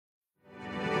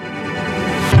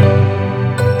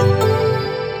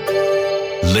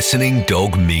Listening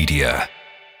Dog Media.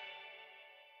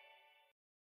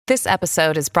 This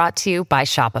episode is brought to you by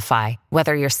Shopify.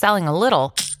 Whether you're selling a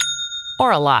little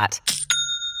or a lot,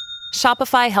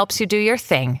 Shopify helps you do your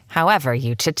thing, however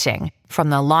you cha-ching. From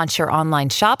the launch your online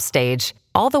shop stage,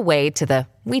 all the way to the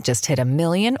we just hit 1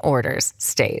 million orders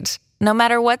stage. No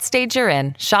matter what stage you're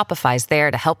in, Shopify's there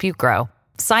to help you grow.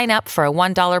 Sign up for a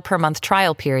 $1 per month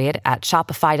trial period at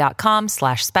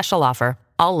shopify.com/special offer,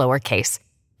 all lowercase.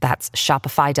 That's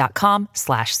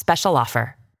shopify.com/special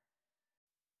offer.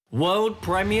 World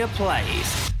Premiere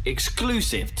Plays,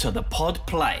 exclusive to the Pod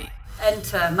Play.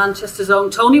 Enter Manchester's own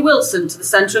Tony Wilson to the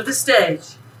centre of the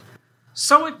stage.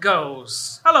 So it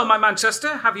goes. Hello, my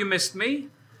Manchester, have you missed me?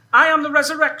 I am the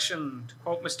resurrection, to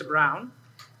quote Mr. Brown.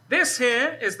 This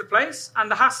here is the place,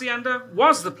 and the hacienda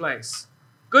was the place.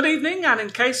 Good evening, and in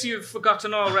case you've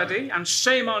forgotten already, and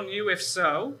shame on you if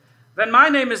so, then my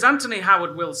name is Anthony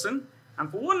Howard Wilson, and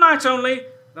for one night only,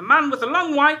 the man with the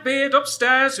long white beard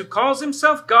upstairs who calls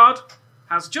himself God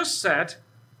has just said,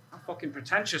 how fucking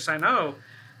pretentious, I know,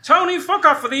 Tony, fuck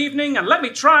off for the evening and let me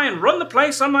try and run the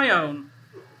place on my own.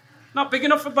 Not big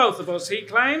enough for both of us, he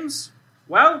claims.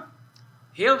 Well,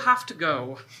 he'll have to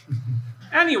go.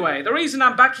 Anyway, the reason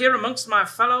I'm back here amongst my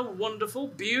fellow wonderful,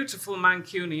 beautiful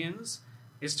Mancunians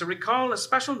is to recall a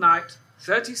special night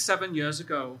 37 years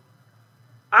ago.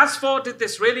 As for did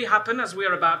this really happen, as we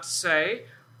are about to say,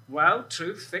 well,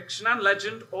 truth, fiction and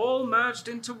legend all merged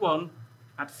into one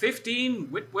at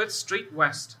 15 Whitworth Street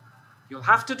West. You'll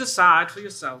have to decide for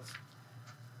yourself.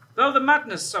 Though the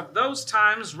madness of those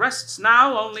times rests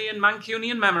now only in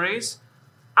Mancunian memories,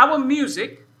 our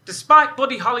music, despite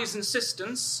Buddy Holly's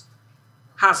insistence,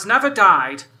 has never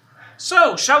died.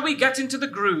 So shall we get into the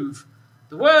groove?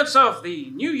 The words of the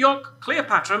New York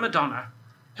Cleopatra Madonna,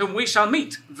 whom we shall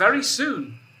meet very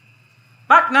soon.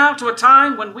 Back now to a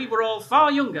time when we were all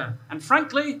far younger and,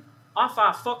 frankly, off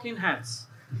our fucking heads.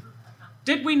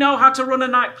 Did we know how to run a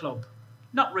nightclub?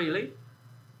 Not really.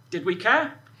 Did we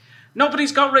care?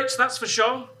 Nobody's got rich, that's for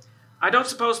sure. I don't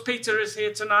suppose Peter is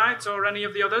here tonight or any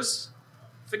of the others.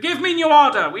 Forgive me, New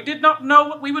Order, we did not know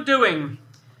what we were doing.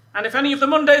 And if any of the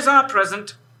Mondays are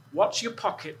present, watch your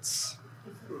pockets.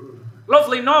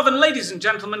 Lovely northern ladies and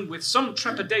gentlemen, with some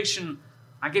trepidation,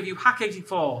 I give you Hack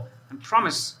 84 and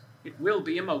promise it will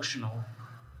be emotional.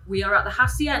 We are at the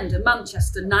Hacienda,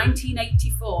 Manchester,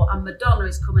 1984, and Madonna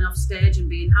is coming off stage and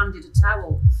being handed a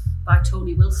towel by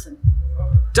Tony Wilson.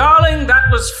 Darling, that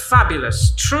was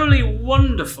fabulous, truly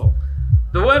wonderful.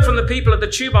 The word from the people at the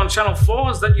Tube on Channel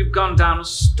 4 is that you've gone down a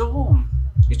storm.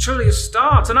 You're truly a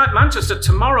star. Tonight, Manchester,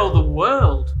 tomorrow, the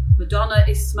world. Madonna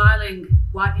is smiling,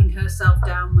 wiping herself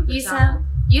down with a towel.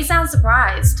 You sound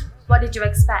surprised. What did you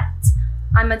expect?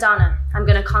 I'm Madonna. I'm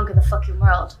gonna conquer the fucking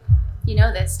world. You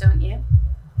know this, don't you?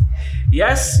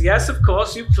 Yes, of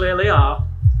course, you clearly are.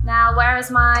 Now, where is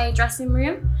my dressing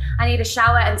room? I need a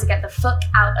shower and to get the fuck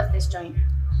out of this joint.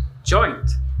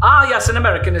 Joint? Ah, yes, an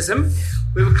Americanism.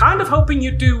 We were kind of hoping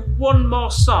you'd do one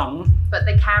more song. But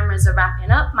the cameras are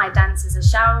wrapping up, my dancers are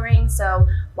showering, so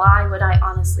why would I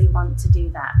honestly want to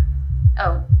do that?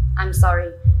 Oh, I'm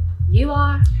sorry. You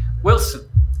are? Wilson.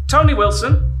 Tony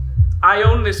Wilson. I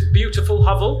own this beautiful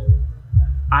hovel.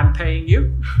 I'm paying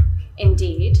you.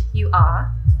 Indeed, you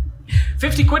are.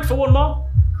 50 quid for one more?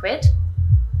 Quid?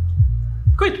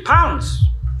 Quid, pounds.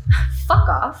 Fuck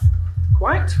off.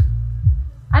 Quite.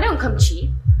 I don't come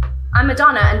cheap. I'm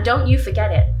Madonna, and don't you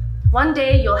forget it. One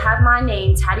day you'll have my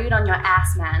name tattooed on your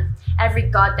ass, man. Every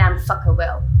goddamn fucker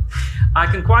will. I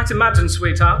can quite imagine,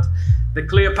 sweetheart. The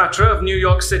Cleopatra of New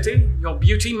York City. Your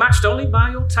beauty matched only by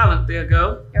your talent, dear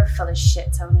girl. You're full of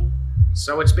shit, Tony.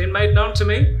 So it's been made known to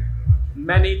me.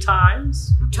 Many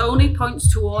times. Tony points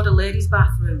toward a ladies'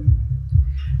 bathroom.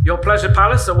 Your pleasure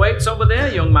palace awaits over there,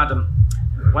 young madam.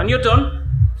 When you're done,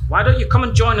 why don't you come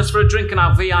and join us for a drink in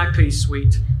our VIP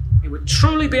suite? It would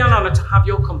truly be an honour to have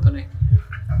your company.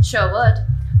 Sure would.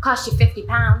 Cost you £50.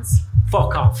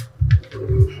 Fuck off.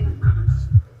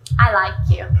 I like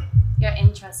you. You're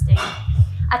interesting.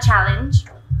 A challenge?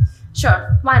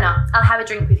 Sure, why not? I'll have a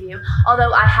drink with you.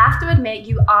 Although I have to admit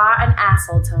you are an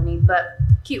asshole, Tony, but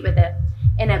cute with it.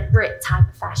 In a Brit type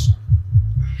of fashion.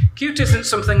 Cute isn't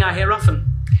something I hear often.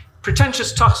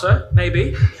 Pretentious tosser,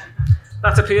 maybe.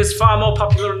 That appears far more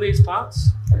popular in these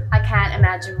parts. I can't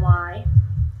imagine why.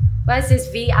 Where's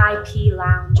this VIP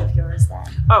lounge of yours then?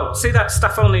 Oh, see that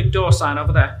staff-only door sign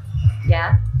over there?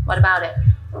 Yeah? What about it?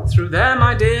 Through there,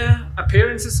 my dear,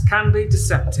 appearances can be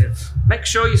deceptive. Make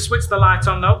sure you switch the light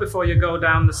on, though, before you go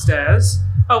down the stairs.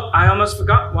 Oh, I almost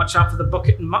forgot. Watch out for the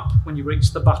bucket and mop when you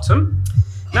reach the bottom.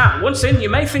 Now, once in, you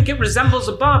may think it resembles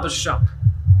a barber's shop.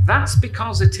 That's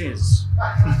because it is.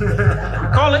 We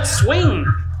call it swing.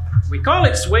 We call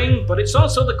it swing, but it's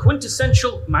also the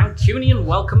quintessential Mancunian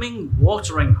welcoming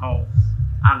watering hole.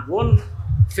 And one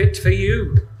fit for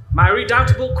you, my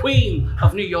redoubtable queen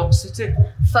of New York City.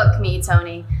 Fuck me,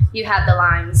 Tony. You had the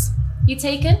lines. You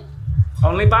taken?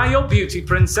 Only by your beauty,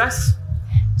 princess.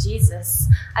 Jesus.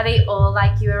 Are they all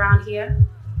like you around here?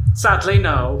 Sadly,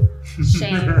 no.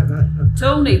 Shame.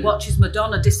 Tony watches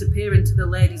Madonna disappear into the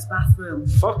ladies' bathroom.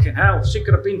 Fucking hell, she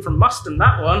could have been from Mustang,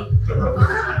 that one.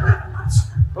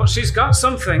 But she's got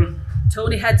something.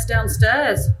 Tony heads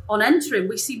downstairs. On entering,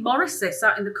 we see Morrissey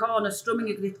sat in the corner strumming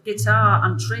a guitar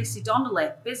and Tracy Donnelly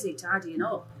busy tidying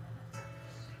up.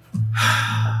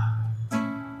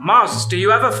 Moz, do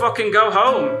you ever fucking go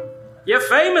home? You're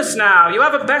famous now. You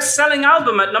have a best-selling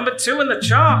album at number 2 in the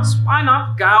charts. Why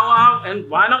not go out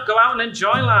and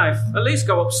enjoy life? At least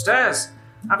go upstairs,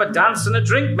 have a dance and a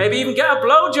drink, maybe even get a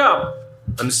blowjob.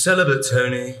 I'm celibate,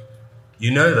 Tony. You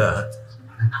know that.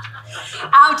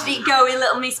 How did it go with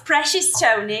little Miss Precious,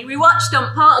 Tony? We watched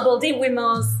on Portable, didn't we,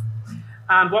 Moz?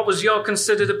 And what was your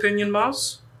considered opinion,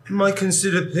 Moz? My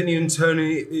considered opinion,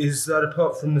 Tony, is that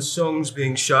apart from the songs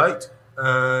being shite,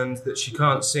 and that she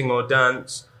can't sing or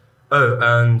dance, oh,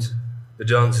 and the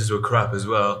dances were crap as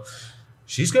well,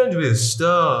 she's going to be a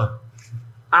star.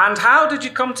 And how did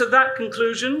you come to that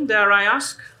conclusion, dare I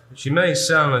ask? She may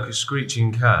sound like a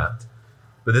screeching cat,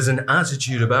 but there's an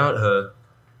attitude about her,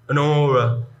 an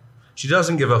aura. She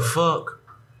doesn't give a fuck.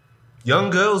 Young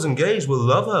girls engaged will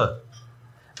love her.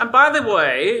 And by the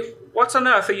way, what on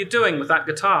earth are you doing with that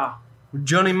guitar?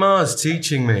 Johnny Marr's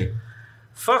teaching me.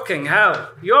 Fucking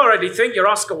hell. You already think you're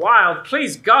Oscar Wilde.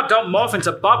 Please, God, don't morph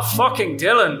into Bob fucking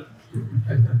Dylan.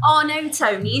 Oh no,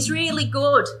 Tony, he's really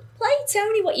good. Play,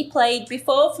 Tony, what you played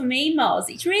before for me, Moz.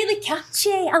 It's really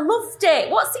catchy. I loved it.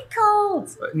 What's it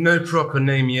called? No proper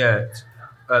name yet,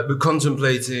 but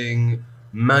contemplating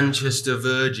Manchester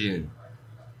Virgin.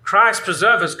 Christ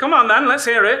preserve us. Come on then, let's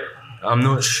hear it. I'm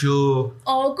not sure.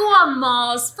 Oh, go on,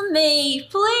 Moz, for me,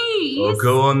 please. Oh,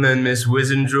 go on then, Miss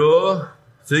Wizendraw.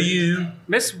 For you.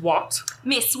 Miss what?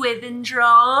 Miss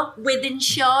Withendraw,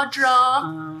 Withenshaw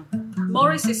Draw.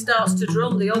 Morrissey starts to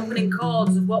drum the opening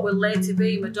chords of what will later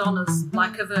be Madonna's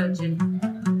Like a Virgin.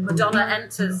 Madonna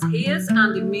enters, hears,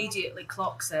 and immediately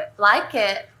clocks it. Like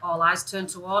it. All eyes turn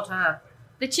toward her.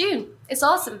 The tune. It's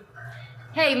awesome.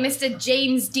 Hey, Mr.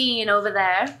 James Dean over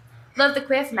there. Love the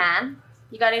quiff, man.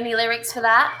 You got any lyrics for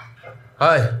that?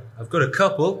 Hi, I've got a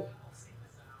couple.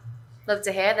 Love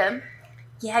to hear them.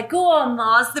 Yeah, go on,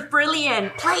 Moz, they're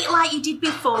brilliant. Play it like you did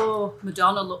before.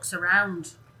 Madonna looks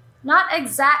around. Not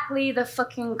exactly the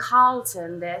fucking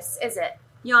Carlton, this, is it?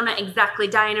 You're not exactly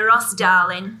Diana Ross,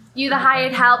 darling. You the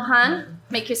hired help, hun?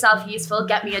 Make yourself useful,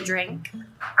 get me a drink.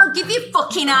 I'll give you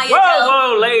fucking hired Whoa, help.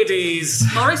 whoa, ladies.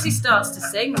 Morrissey starts to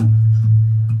sing.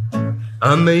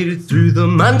 I made it through the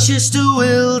Manchester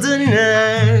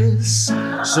wilderness.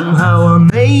 Somehow I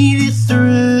made it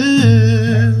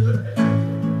through.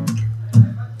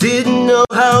 Didn't know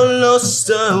how lost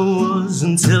I was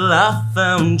until I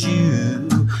found you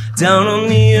down on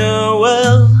the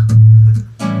well.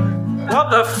 What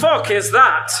the fuck is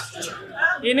that?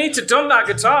 You need to dump that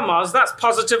guitar, Moz. That's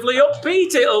positively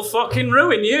upbeat. It'll fucking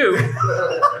ruin you.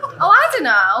 Oh, I don't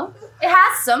know. It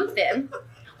has something.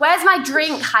 Where's my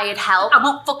drink, hired help? I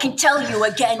won't fucking tell you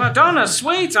again. Madonna,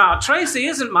 sweetheart, Tracy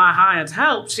isn't my hired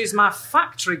help. She's my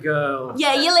factory girl.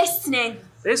 Yeah, you're listening.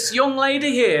 This young lady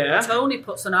here Tony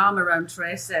puts an arm around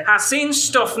Tracy. has seen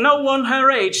stuff no one her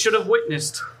age should have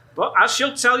witnessed. But as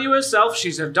she'll tell you herself,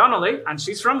 she's a Donnelly, and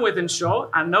she's from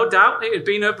Wythenshawe, and no doubt it had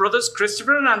been her brothers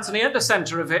Christopher and Anthony at the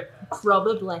centre of it.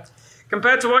 Probably.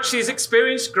 Compared to what she's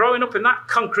experienced growing up in that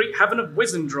concrete heaven of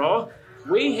Wizendraw,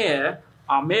 we here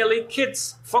are merely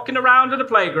kids fucking around in a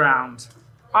playground.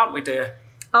 Aren't we, dear?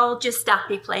 All just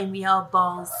happy playing with your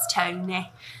balls,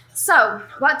 Tony. So,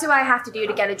 what do I have to do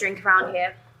to get a drink around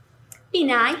here? Be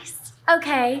nice.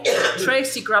 Okay.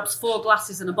 Tracy grabs 4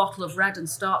 glasses and a bottle of red and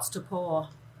starts to pour.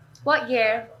 What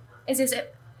year? Is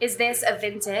this a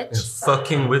vintage?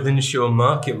 Fucking Wythenshawe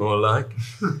market, more like.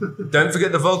 Don't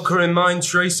forget the vodka in mine,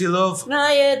 Tracy, love.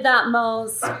 I heard that,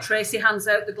 Moz. Tracy hands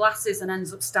out the glasses and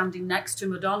ends up standing next to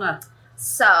Madonna.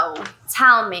 So,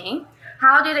 tell me,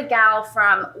 how did a gal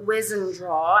from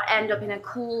Wizendraw end up in a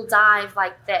cool dive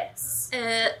like this?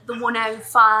 The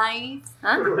 105.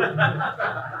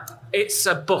 Huh? It's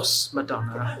a bus,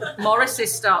 Madonna. Morrissey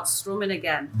starts strumming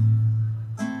again.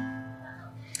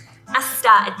 I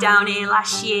started down here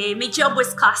last year. My job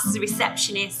was classed as a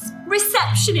receptionist.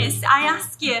 Receptionist, I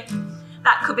ask you.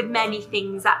 That covered many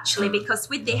things, actually, because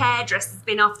with the hairdressers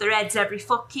been off their heads every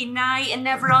fucking night and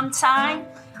never on time,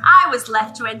 I was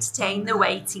left to entertain the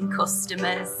waiting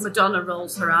customers. Madonna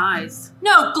rolls her eyes.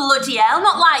 No, bloody hell,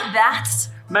 not like that.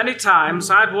 Many times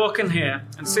I'd walk in here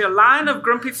and see a line of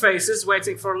grumpy faces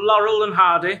waiting for Laurel and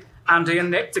Hardy, Andy and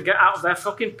Nick to get out of their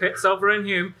fucking pits over in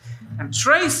Hume, and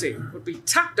Tracy would be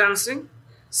tap dancing,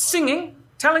 singing,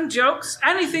 telling jokes,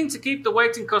 anything to keep the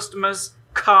waiting customers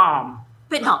calm.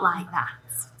 But not like that.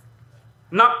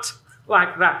 Not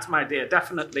like that, my dear.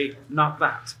 Definitely not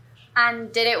that.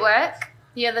 And did it work?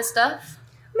 The other stuff?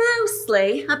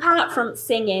 Mostly, apart from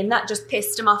singing, that just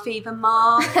pissed him off even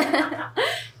more.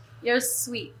 You're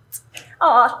sweet.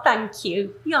 Oh, thank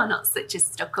you. You're not such a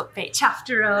stuck-up bitch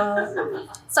after all.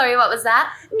 Sorry, what was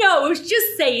that? No, I was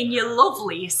just saying you're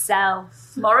lovely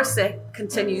yourself. Morrissey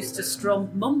continues to strum,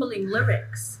 mumbling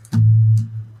lyrics.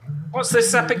 What's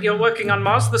this epic you're working on,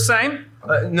 Moz? The same?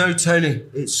 No, Tony.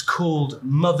 It's called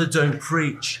Mother Don't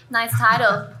Preach. Nice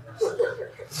title.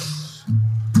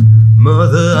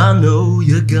 Mother, I know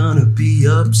you're gonna be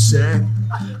upset,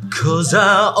 'cause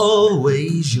I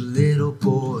always your little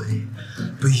boy.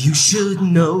 But you should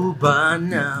know by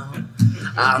now,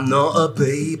 I'm not a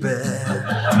baby.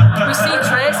 We see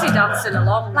Tracy dancing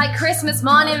along. Like Christmas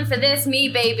morning for this me,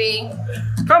 baby.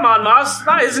 Come on, Moz.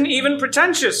 That isn't even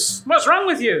pretentious. What's wrong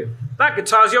with you? That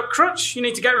guitar's your crutch. You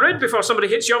need to get rid before somebody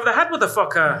hits you over the head with a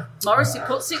fucker. Morrissey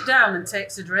puts it down and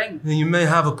takes a drink. You may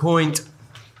have a point.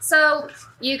 So,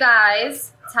 you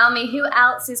guys, tell me who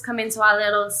else is coming to our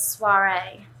little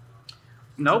soiree?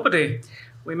 Nobody.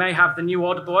 We may have the New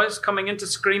Order boys coming in to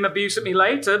scream abuse at me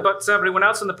later, but everyone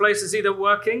else in the place is either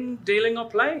working, dealing, or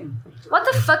playing.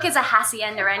 What the fuck is a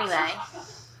hacienda anyway?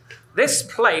 This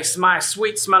place, my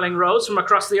sweet-smelling rose from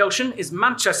across the ocean, is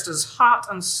Manchester's heart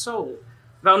and soul,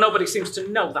 though nobody seems to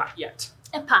know that yet.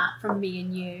 Apart from me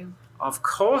and you. Of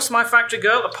course, my factory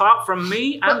girl, apart from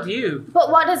me and you.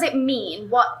 But what does it mean?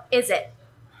 What is it?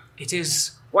 It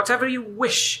is whatever you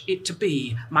wish it to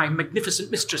be, my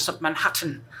magnificent mistress of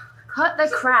Manhattan. Cut the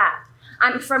crap.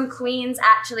 I'm from Queens,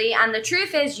 actually, and the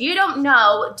truth is you don't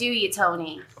know, do you,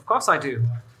 Tony? Of course I do.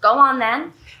 Go on,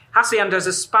 then. Hacienda is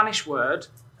a Spanish word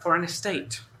for an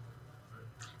estate.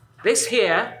 This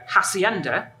here,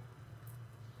 hacienda,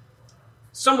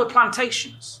 some were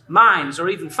plantations, mines, or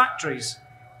even factories.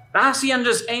 The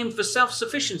haciendas aimed for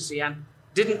self-sufficiency and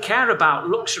didn't care about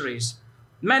luxuries.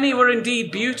 Many were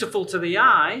indeed beautiful to the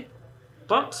eye,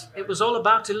 but it was all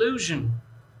about illusion.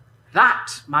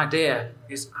 That, my dear,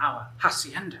 is our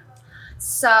hacienda.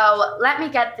 So, let me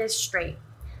get this straight.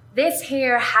 This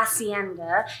here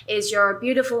hacienda is your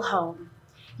beautiful home.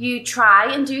 You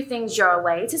try and do things your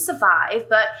way to survive,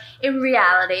 but in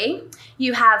reality,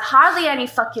 you have hardly any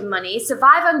fucking money,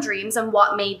 survive on dreams and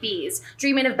what may be's,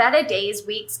 dreaming of better days,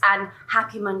 weeks, and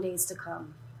happy Mondays to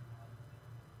come.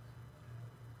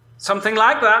 Something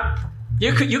like that.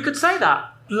 You could say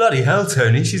that. Bloody hell,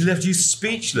 Tony, she's left you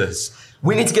speechless.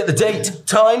 We need to get the date,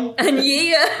 time. And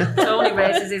year. Tony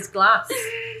raises his glass.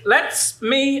 Let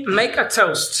me make a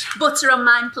toast. Butter on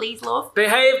mine, please, love.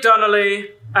 Behave,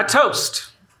 Donnelly. A toast.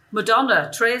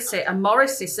 Madonna, Tracy, and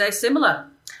Morrissey say similar.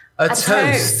 A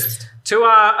toast. To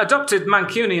our adopted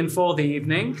Mancunian for the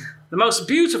evening, the most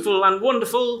beautiful and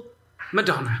wonderful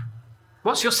Madonna.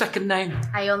 What's your second name?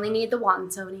 I only need the one,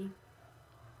 Tony.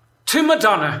 To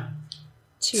Madonna.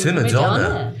 To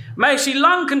Madonna. May she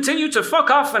long continue to fuck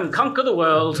off and conquer the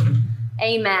world.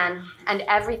 Amen. And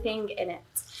everything in it.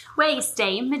 Where you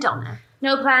staying, Madonna?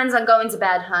 No plans on going to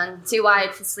bed, hun. Too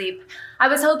wired for sleep. I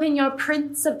was hoping your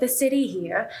prince of the city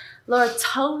here, Lord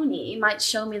Tony, might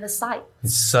show me the sight.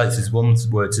 Sight is one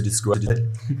word to describe it.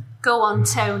 Go on,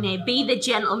 Tony. Be the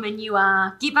gentleman you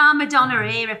are. Give our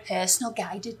Madonna here a personal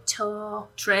guided tour.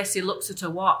 Tracy looks at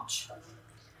her watch.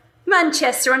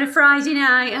 Manchester on a Friday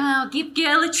night. Oh, give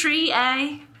girl a treat,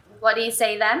 eh? What do you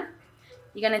say then?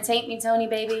 You gonna take me, Tony,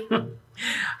 baby?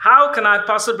 How can I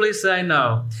possibly say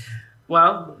no?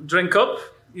 Well, drink up.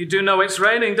 You do know it's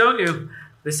raining, don't you?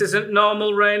 This isn't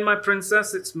normal rain, my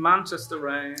princess. It's Manchester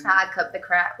rain. Cut the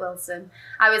crap, Wilson.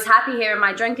 I was happy here in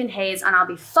my drunken haze, and I'll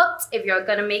be fucked if you're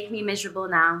gonna make me miserable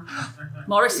now.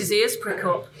 Morris's ears prick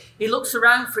up. He looks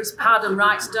around for his pad and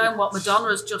writes down what Madonna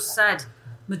has just said.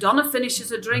 Madonna finishes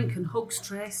her drink and hugs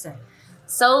Tracy.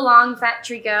 So long,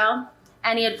 factory girl.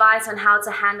 Any advice on how to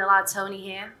handle our Tony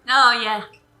here? Oh, yeah.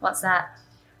 What's that?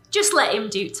 Just let him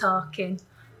do talking.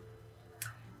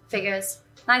 Figures.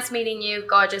 Nice meeting you,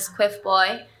 gorgeous quiff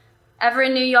boy. Ever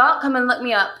in New York, come and look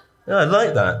me up. Oh, I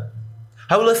like that.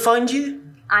 How will I find you?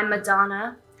 I'm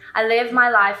Madonna. I live my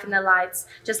life in the lights.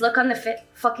 Just look on the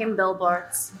fucking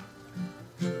billboards.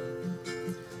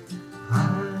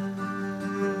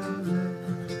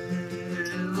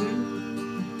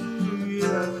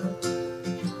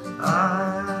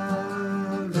 I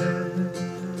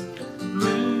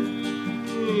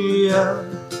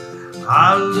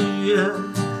Hallelujah,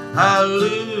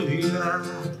 hallelujah.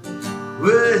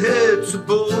 We're here to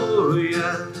bore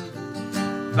ya,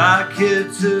 back here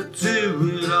to do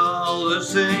it all the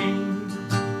same.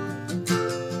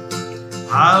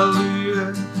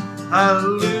 Hallelujah,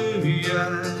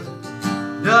 hallelujah.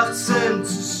 Not sent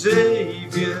to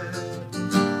save you,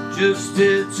 just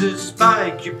here to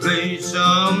spike you, play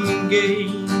some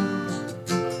games.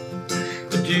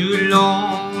 Do it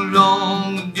long,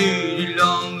 long, do it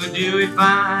long, do it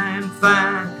fine,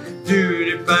 fine, do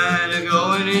it fine,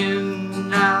 going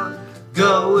in, out,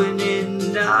 going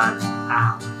in, out,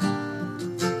 out.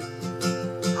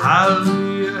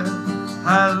 Hallelujah,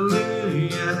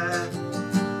 hallelujah.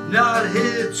 Not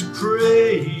here to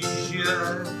praise you,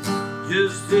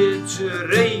 just here to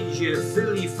raise you,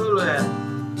 fill you full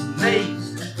of maze.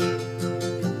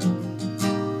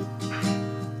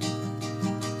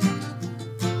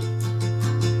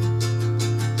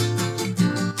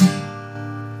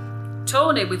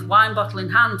 Tony, with wine bottle in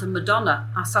hand, and Madonna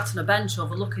are sat on a bench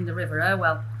overlooking the River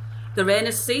Irwell. The rain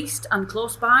has ceased, and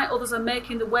close by, others are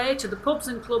making their way to the pubs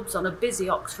and clubs on a busy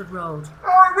Oxford road.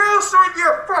 I will swing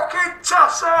you fucking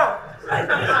tosser!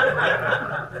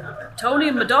 Tony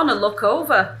and Madonna look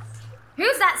over.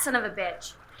 Who's that son of a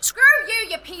bitch? Screw you,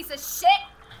 you piece of shit!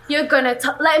 You're gonna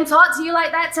let him talk to you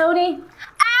like that, Tony?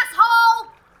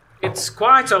 Asshole! It's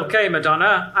quite okay,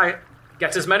 Madonna. I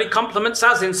get as many compliments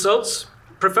as insults.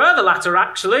 Prefer the latter,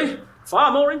 actually.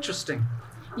 Far more interesting.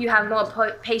 You have more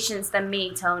patience than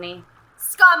me, Tony.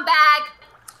 Scumbag!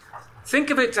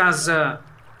 Think of it as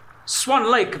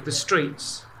Swan Lake of the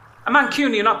streets. A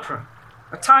Mancunian opera.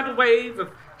 A tidal wave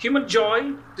of human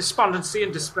joy, despondency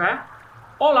and despair.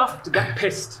 All off to get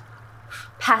pissed.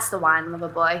 Pass the wine, lover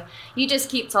boy. You just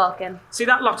keep talking. See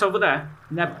that lot over there?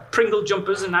 In their Pringle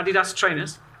jumpers and Adidas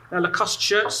trainers? Their Lacoste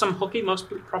shirts, some hooky, most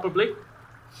probably.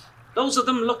 Those of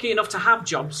them lucky enough to have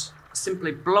jobs are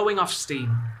simply blowing off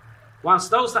steam,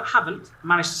 whilst those that haven't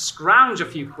managed to scrounge a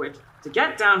few quid to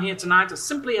get down here tonight are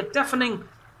simply a deafening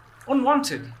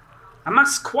unwanted. A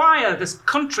mass choir this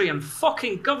country and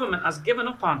fucking government has given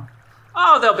up on.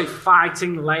 Oh, they'll be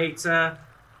fighting later.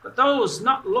 But those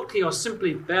not lucky or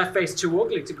simply barefaced too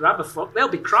ugly to grab a fuck, they'll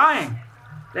be crying.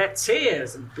 Their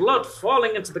tears and blood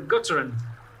falling into the gutter and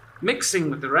mixing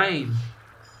with the rain.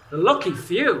 The lucky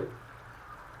few.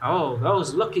 Oh,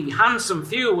 those lucky, handsome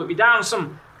few will be down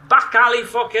some back alley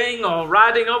fucking or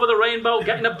riding over the rainbow,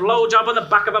 getting a blowjob on the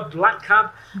back of a black cab.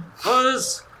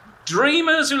 Others,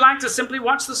 dreamers who like to simply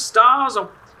watch the stars, or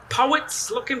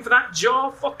poets looking for that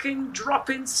jaw-fucking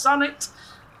dropping sonnet.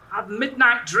 At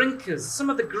midnight drinkers, some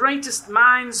of the greatest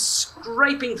minds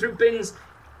scraping through bins,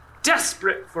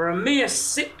 desperate for a mere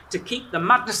sip to keep the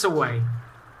madness away.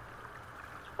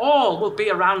 All will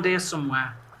be around here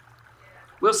somewhere.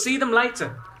 We'll see them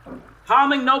later.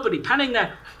 Harming nobody, penning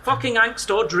their fucking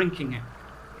angst or drinking it.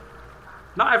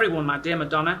 Not everyone, my dear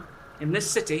Madonna, in this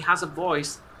city has a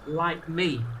voice like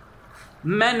me.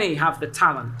 Many have the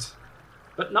talent,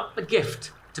 but not the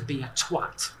gift to be a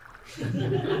twat.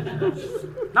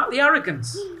 Not the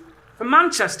arrogance. For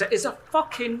Manchester is a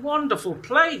fucking wonderful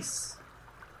place.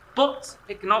 But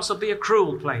it can also be a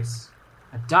cruel place.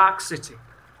 A dark city.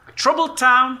 A troubled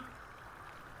town.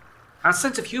 Our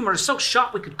sense of humour is so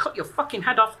sharp we could cut your fucking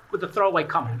head off with a throwaway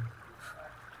comment.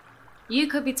 You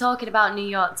could be talking about New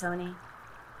York, Tony.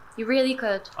 You really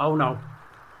could. Oh, no.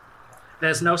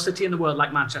 There's no city in the world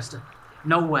like Manchester.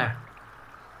 Nowhere.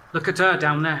 Look at her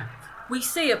down there. We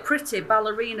see a pretty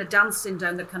ballerina dancing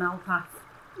down the canal path.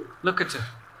 Look at her.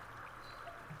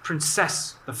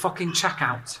 Princess, the fucking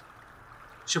checkout.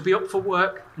 She'll be up for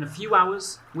work in a few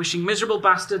hours, wishing miserable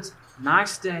bastards a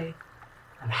nice day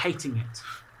and hating it.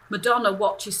 Madonna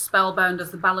watches spellbound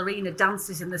as the ballerina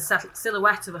dances in the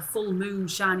silhouette of a full moon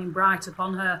shining bright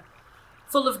upon her,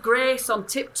 full of grace on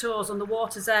tiptoes on the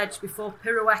water's edge before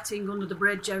pirouetting under the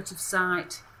bridge out of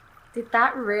sight. Did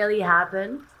that really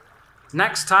happen?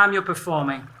 Next time you're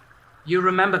performing, you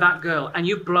remember that girl and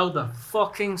you blow the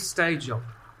fucking stage up.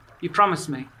 You promise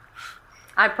me?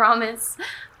 I promise.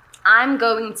 I'm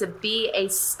going to be a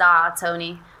star,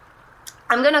 Tony.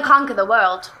 I'm going to conquer the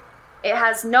world. It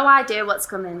has no idea what's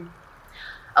coming.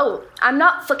 Oh, I'm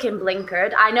not fucking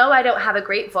blinkered. I know I don't have a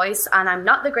great voice and I'm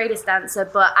not the greatest dancer,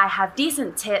 but I have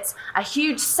decent tits, a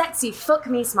huge sexy fuck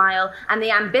me smile, and the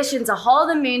ambition to haul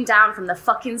the moon down from the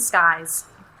fucking skies.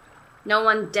 No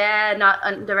one dare not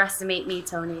underestimate me,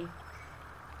 Tony.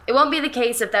 It won't be the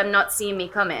case of them not seeing me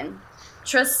coming.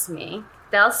 Trust me,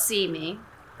 they'll see me,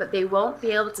 but they won't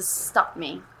be able to stop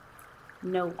me.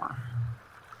 No one.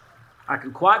 I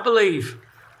can quite believe.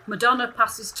 Madonna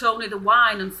passes Tony the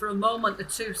wine, and for a moment the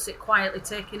two sit quietly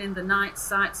taking in the night's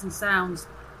sights and sounds.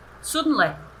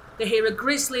 Suddenly, they hear a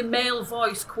grisly male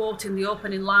voice quoting the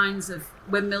opening lines of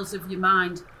Windmills of Your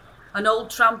Mind. An old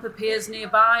tramp appears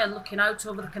nearby and looking out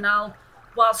over the canal,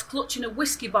 whilst clutching a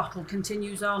whiskey bottle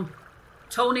continues on.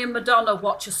 Tony and Madonna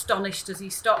watch astonished as he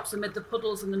stops amid the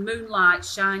puddles and the moonlight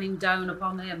shining down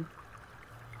upon him.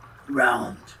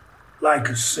 Round, like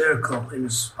a circle in a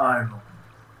spiral,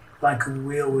 like a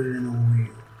wheel within a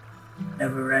wheel,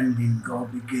 never ending or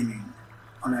beginning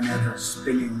on an ever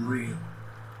spinning reel,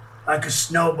 like a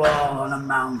snowball on a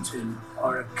mountain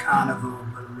or a carnival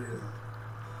balloon,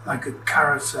 like a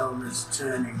carousel that's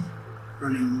turning,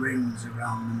 running rings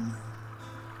around the moon,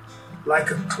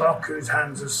 like a clock whose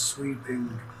hands are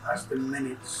sweeping past the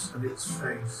minutes of its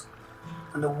face,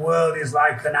 and the world is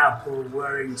like an apple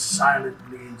whirring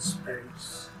silently in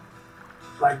space,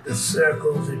 like the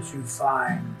circles that you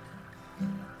find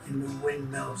in the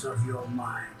windmills of your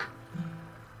mind,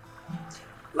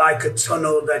 like a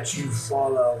tunnel that you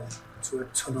follow to a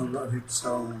tunnel of its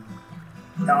own,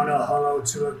 down a hollow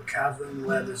to a cavern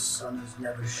where the sun has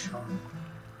never shone,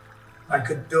 like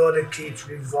a door that keeps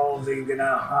revolving in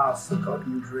a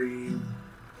half-forgotten dream,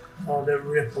 or the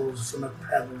ripples from a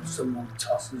pebble someone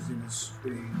tosses in a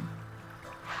stream,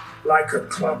 like a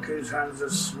clock whose hands are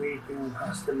sweeping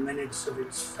past the minutes of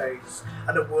its face,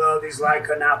 and the world is like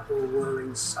an apple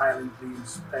whirling silently in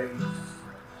space,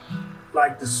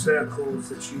 like the circles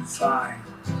that you find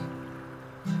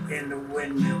in the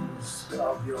windmills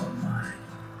of your mind.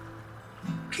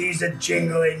 Keys that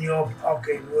jingle in your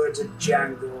pocket, words that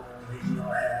jangle in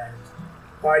your head.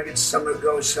 Why did summer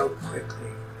go so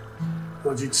quickly?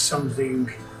 Was it something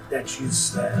that you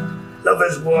said?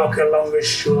 Lovers walk along the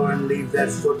shore and leave their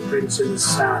footprints in the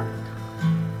sand.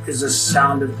 Is the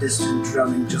sound of distant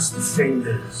drumming just the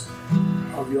fingers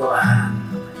of your hand?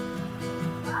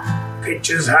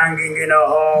 Pictures hanging in a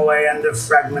hallway and a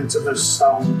fragment of a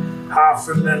song,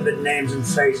 half-remembered names and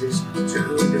faces, to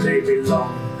whom do they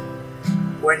belong?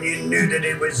 When you knew that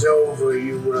it was over,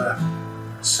 you were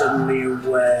suddenly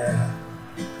aware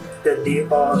that the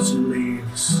autumn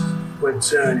leaves were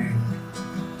turning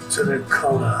to the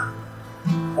colour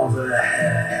of her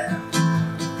hair.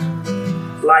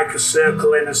 Like a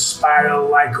circle in a spiral,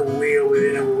 like a wheel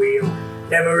within a wheel,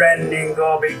 never ending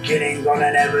or beginning on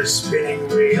an ever spinning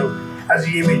reel, as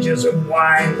the images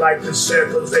unwind like the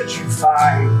circles that you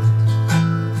find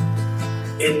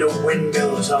in the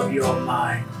windmills of your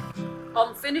mind.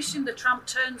 On finishing, the tramp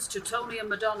turns to Tony and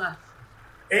Madonna.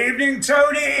 Evening,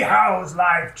 Tony. How's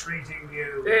life treating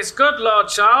you? It's good, Lord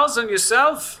Charles, and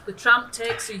yourself? The tramp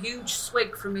takes a huge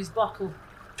swig from his bottle.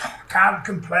 Can't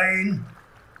complain.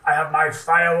 I have my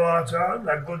firewater,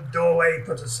 a good doorway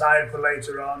put aside for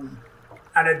later on,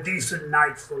 and a decent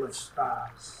night full of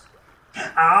stars.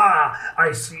 Ah,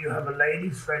 I see you have a lady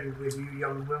friend with you,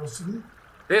 young Wilson.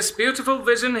 This beautiful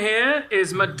vision here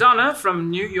is Madonna from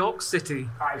New York City.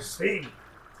 I see.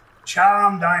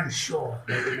 Charmed, I'm sure,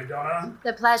 Lady Madonna.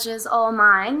 The pleasure's all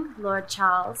mine, Lord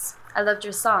Charles. I loved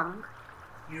your song.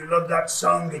 You love that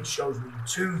song, it shows me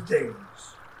two things.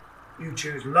 You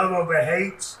choose love over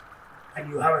hate, and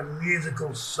you have a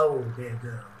musical soul, dear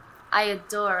girl. I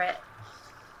adore it.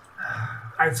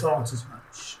 I thought as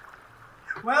much.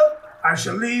 Well, I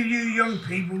shall leave you young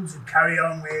people to carry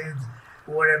on with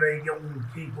whatever young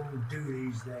people do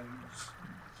these days.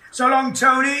 So long,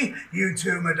 Tony. You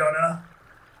too, Madonna.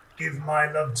 Give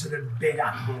my love to the Big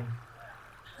Apple.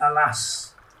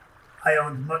 Alas, I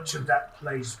owned much of that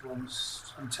place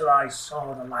once until I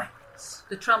saw the lights.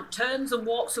 The tramp turns and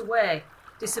walks away,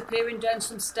 disappearing down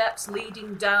some steps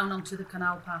leading down onto the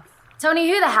canal path. Tony,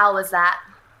 who the hell was that?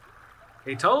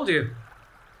 He told you.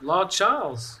 Lord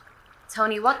Charles.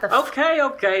 Tony, what the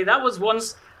Okay, that was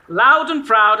once loud and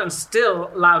proud, and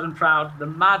still loud and proud, the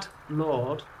mad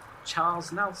Lord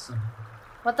Charles Nelson.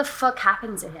 What the fuck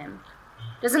happened to him?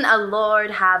 Doesn't a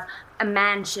lord have a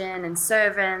mansion and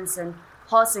servants and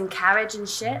horse and carriage and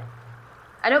shit?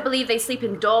 I don't believe they sleep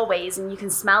in doorways and you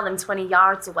can smell them 20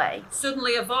 yards away.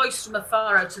 Suddenly a voice from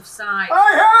afar out of sight.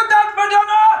 I heard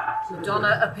that, Madonna!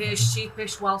 Madonna appears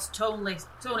sheepish whilst Tony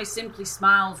simply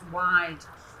smiles wide.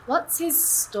 What's his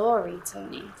story,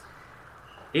 Tony?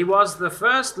 He was the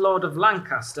first Lord of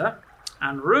Lancaster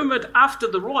and rumoured after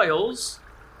the royals,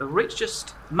 the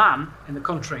richest man in the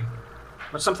country.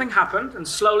 But something happened, and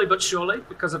slowly but surely,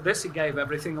 because of this, he gave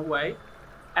everything away.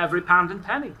 Every pound and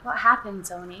penny. What happened,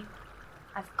 Tony?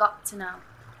 I've got to know.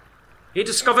 He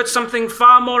discovered something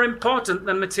far more important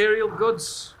than material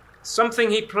goods. Something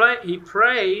he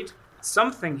prayed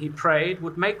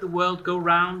would make the world go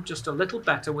round just a little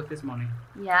better with his money.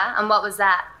 Yeah, and what was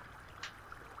that?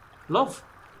 Love.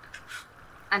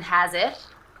 And has it?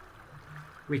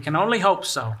 We can only hope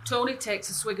so. Tony takes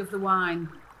a swig of the wine.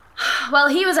 Well,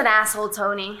 he was an asshole,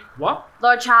 Tony. What?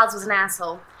 Lord Charles was an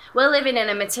asshole. We're living in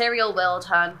a material world,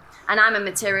 hon, and I'm a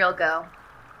material girl.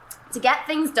 To get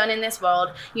things done in this world,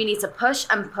 you need to push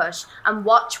and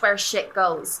watch where shit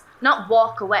goes, not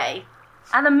walk away.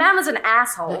 And the man was an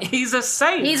asshole. He's a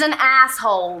saint. He's an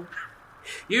asshole.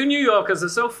 You New Yorkers are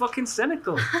so fucking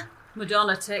cynical.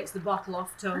 Madonna takes the bottle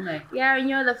off Tony. Yeah, and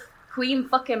you're the queen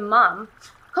fucking mum.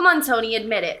 Come on, Tony,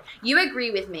 admit it. You agree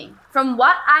with me. From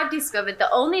what I've discovered, the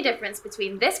only difference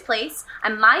between this place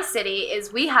and my city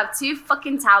is we have 2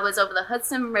 fucking towers over the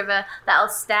Hudson River that'll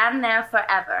stand there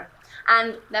forever.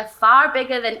 And they're far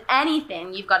bigger than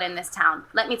anything you've got in this town,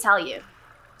 let me tell you.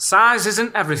 Size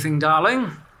isn't everything,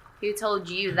 darling. Who told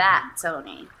you that,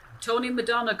 Tony? Tony and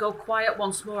Madonna go quiet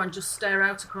once more and just stare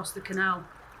out across the canal,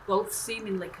 both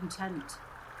seemingly content.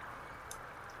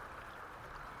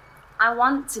 I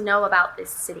want to know about this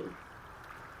city.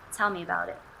 Tell me about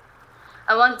it.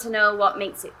 I want to know what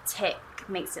makes it tick,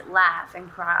 makes it laugh and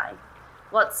cry.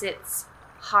 What's its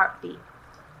heartbeat?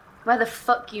 Where the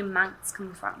fuck you Manx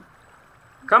come from?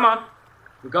 Come on,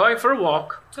 we're going for a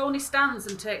walk. Tony stands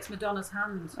and takes Madonna's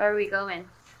hand. Where are we going?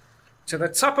 To the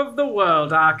top of the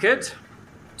world, Arkid.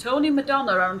 Tony and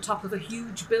Madonna are on top of a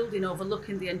huge building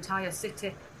overlooking the entire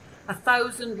city.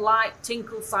 1,000 light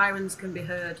tinkle sirens can be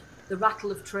heard, the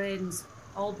rattle of trains,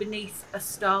 all beneath a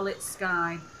starlit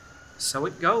sky. So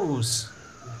it goes.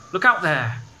 Look out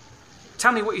there.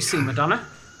 Tell me what you see, Madonna.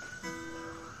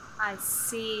 I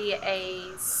see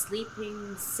a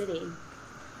sleeping city.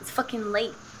 It's fucking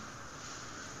late.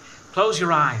 Close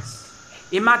your eyes.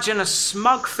 Imagine a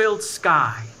smog-filled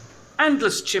sky.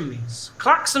 Endless chimneys,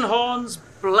 clacks and horns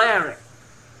blaring.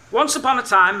 Once upon a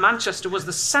time, Manchester was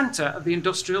the centre of the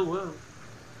industrial world.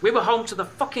 We were home to the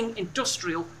fucking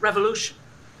Industrial Revolution.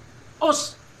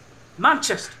 Us,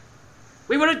 Manchester.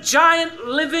 We were a giant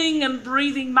living and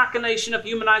breathing machination of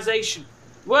humanisation.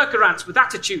 Worker ants with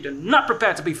attitude and not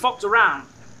prepared to be fucked around.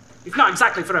 If not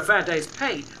exactly for a fair day's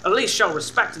pay, at least show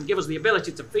respect and give us the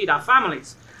ability to feed our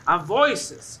families. Our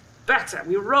voices, better.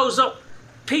 We rose up.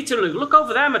 Peterloo, look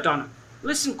over there, Madonna.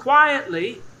 Listen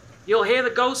quietly. You'll hear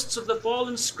the ghosts of the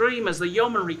fallen scream as the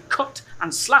yeomanry cut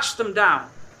and slashed them down.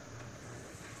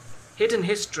 Hidden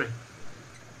history.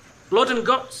 Blood and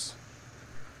guts.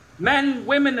 Men,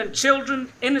 women and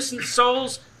children, innocent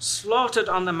souls slaughtered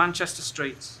on the Manchester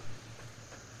streets.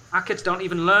 Our kids don't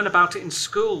even learn about it in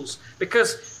schools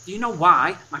because, do you know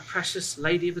why, my precious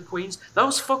Lady of the Queens?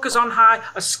 Those fuckers on high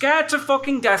are scared to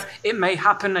fucking death. It may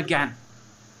happen again.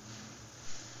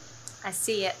 I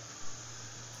see it.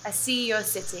 I see your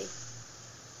city.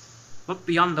 Look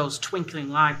beyond those twinkling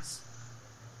lights.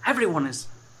 Everyone is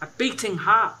a beating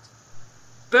heart,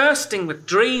 bursting with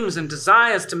dreams and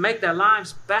desires to make their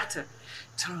lives better,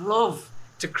 to love,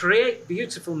 to create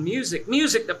beautiful music,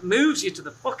 music that moves you to the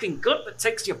fucking gut, that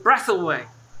takes your breath away.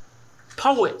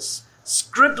 Poets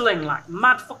scribbling like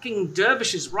mad fucking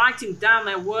dervishes, writing down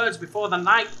their words before the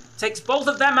night takes both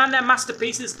of them and their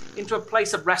masterpieces into a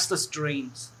place of restless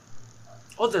dreams.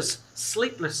 Others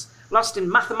sleepless, lost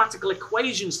in mathematical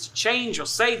equations to change or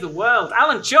save the world.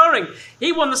 Alan Turing,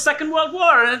 he won the Second World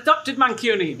War and adopted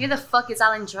Mancunian. Who the fuck is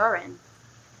Alan Turing?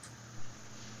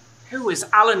 Who is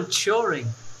Alan Turing?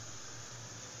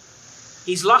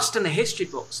 He's lost in the history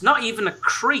books. Not even a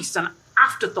crease, an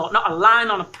afterthought, not a line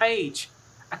on a page.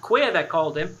 A queer, they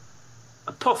called him.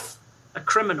 A puff. A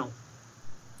criminal.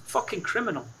 Fucking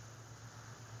criminal.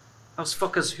 Those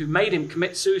fuckers who made him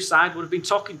commit suicide would have been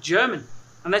talking German.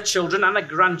 And their children and their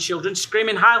grandchildren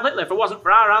screaming Heil Hitler if it wasn't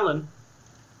for our Alan.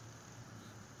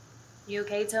 You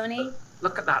okay, Tony?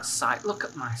 Look at that sight. Look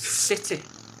at my city.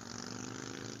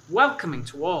 Welcoming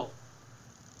to all.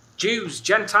 Jews,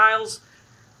 Gentiles,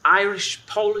 Irish,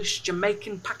 Polish,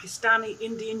 Jamaican, Pakistani,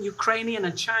 Indian, Ukrainian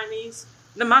and Chinese.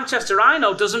 The Manchester I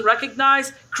know doesn't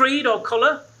recognise creed or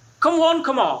colour. Come one,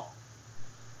 come all.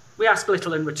 We ask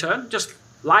little in return. Just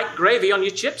like gravy on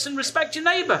your chips and respect your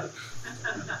neighbour.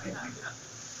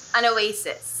 An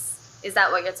oasis. Is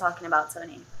that what you're talking about,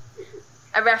 Tony?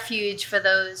 A refuge for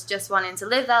those just wanting to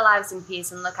live their lives in peace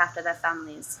and look after their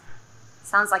families.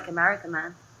 Sounds like America,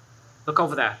 man. Look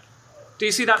over there. Do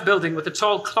you see that building with the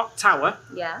tall clock tower?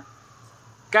 Yeah.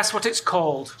 Guess what it's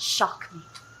called? Shock me.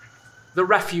 The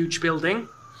Refuge Building.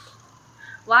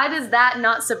 Why does that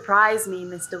not surprise me,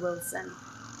 Mr. Wilson?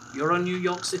 You're a New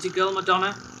York City girl,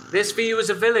 Madonna. This for you is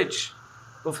a village.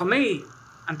 But for me,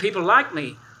 and people like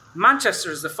me, Manchester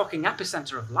is the fucking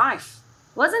epicenter of life.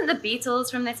 Wasn't the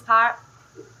Beatles from this part?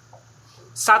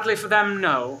 Sadly for them,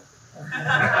 no.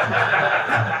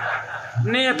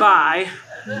 Nearby.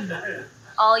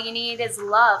 All you need is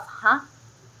love, huh?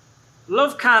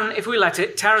 Love can, if we let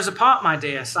it, tear us apart, my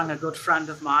dear, sang a good friend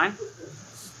of mine.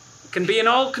 It can be an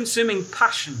all-consuming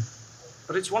passion,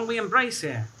 but it's one we embrace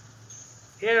here.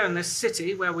 Here in this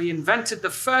city where we invented the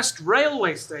first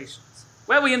railway stations,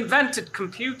 where we invented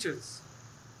computers.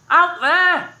 Out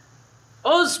there!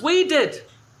 Us, we did.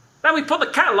 Then we put the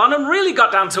kettle on and really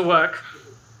got down to work.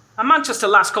 A Manchester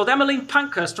lass called Emmeline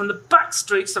Pankhurst from the back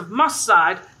streets of Moss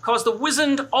Side caused the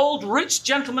wizened old rich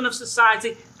gentleman of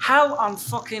society hell on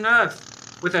fucking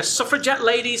earth, with her suffragette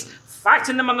ladies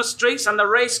fighting them on the streets and the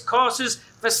race courses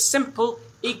for simple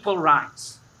equal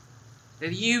rights.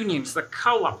 The unions, the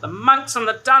co-op, the Manx on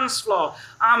the dance floor,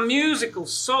 our musical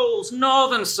souls,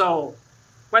 northern soul.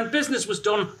 When business was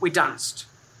done, we danced.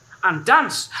 And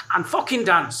danced, and fucking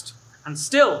danced. And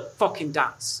still fucking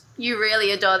dance. You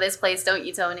really adore this place, don't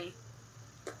you, Tony?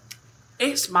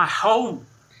 It's my home.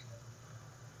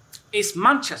 It's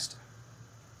Manchester.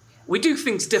 We do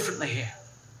things differently here.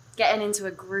 Getting into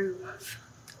a groove.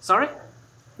 Sorry?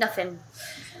 Nothing.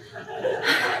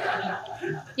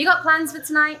 You got plans for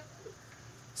tonight?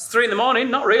 It's 3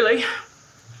 a.m, not really.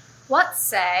 What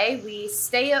say we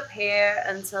stay up here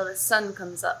until the sun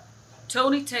comes up?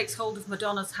 Tony takes hold of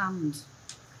Madonna's hand.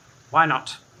 Why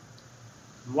not?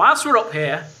 Whilst we're up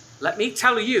here, let me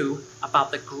tell you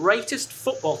about the greatest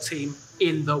football team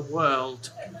in the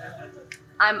world.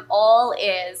 I'm all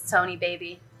ears, Tony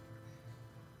baby.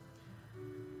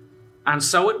 And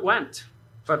so it went.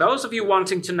 For those of you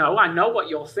wanting to know, I know what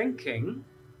you're thinking.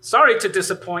 Sorry to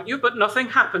disappoint you, but nothing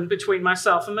happened between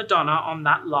myself and Madonna on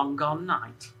that long-gone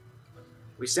night.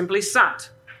 We simply sat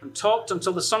and talked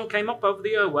until the sun came up over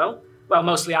the Irwell. Well,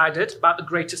 mostly I did, about the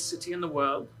greatest city in the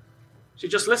world. She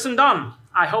just listened on,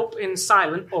 I hope in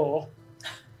silent awe.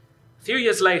 A few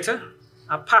years later,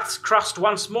 our paths crossed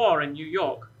once more in New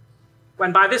York,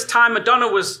 when by this time Madonna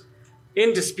was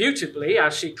indisputably,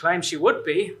 as she claimed she would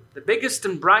be, the biggest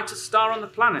and brightest star on the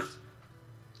planet.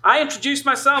 I introduced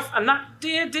myself, and that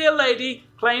dear, dear lady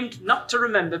claimed not to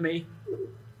remember me.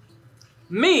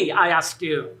 Me, I ask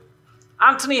you,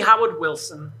 Anthony Howard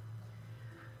Wilson.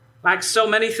 Like so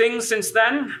many things since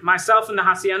then, myself and the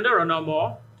Hacienda are no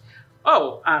more.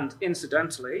 Oh, and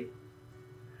incidentally,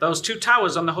 those 2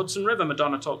 towers on the Hudson River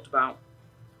Madonna talked about.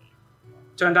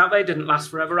 Turned out they didn't last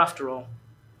forever after all.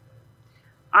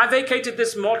 I vacated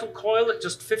this mortal coil at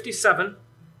just 57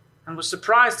 and was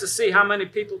surprised to see how many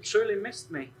people truly missed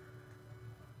me.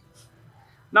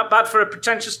 Not bad for a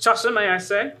pretentious tosser, may I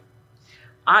say.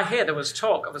 I hear there was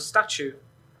talk of a statue.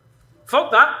 Fuck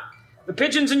that. The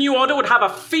Pigeons in New Order would have a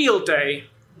field day.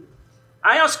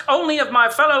 I ask only of my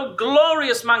fellow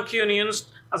glorious Mancunians,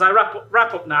 as I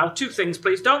wrap up now, 2 things,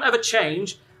 please. Don't ever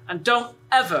change, and don't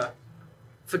ever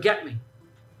forget me.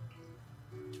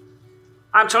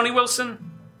 I'm Tony Wilson,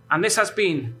 and this has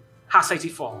been Hass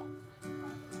 84.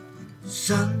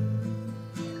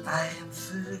 Son, I am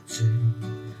 30.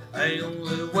 I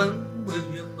only went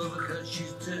with your mother 'cause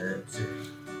she's dirty.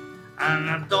 And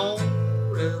I don't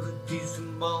have a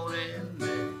decent morning,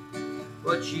 man.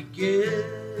 What you get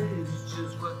is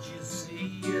just what you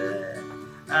see, yeah.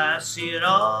 I see it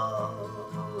all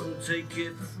and take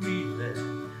it freely.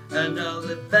 And all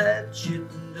the bad shit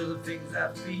and all the things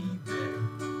I feed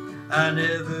them. I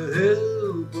never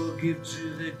help or give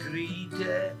to the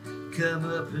greedy. Come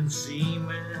up and see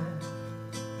me.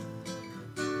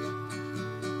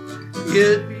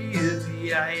 Yippee, yippee,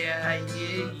 yeah.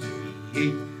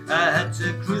 I had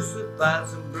to crucify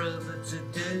some brother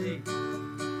today.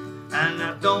 And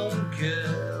I don't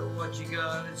care what you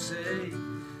gotta say.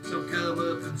 So come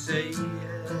up and say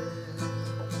yeah.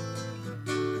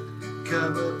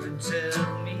 Come up and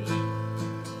tell me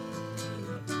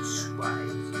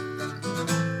twice.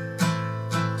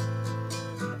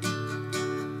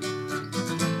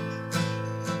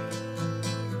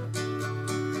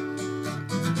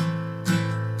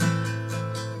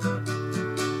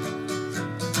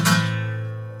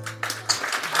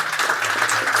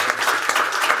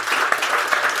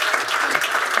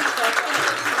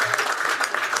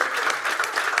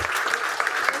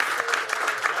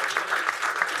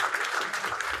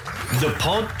 The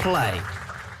Pod Play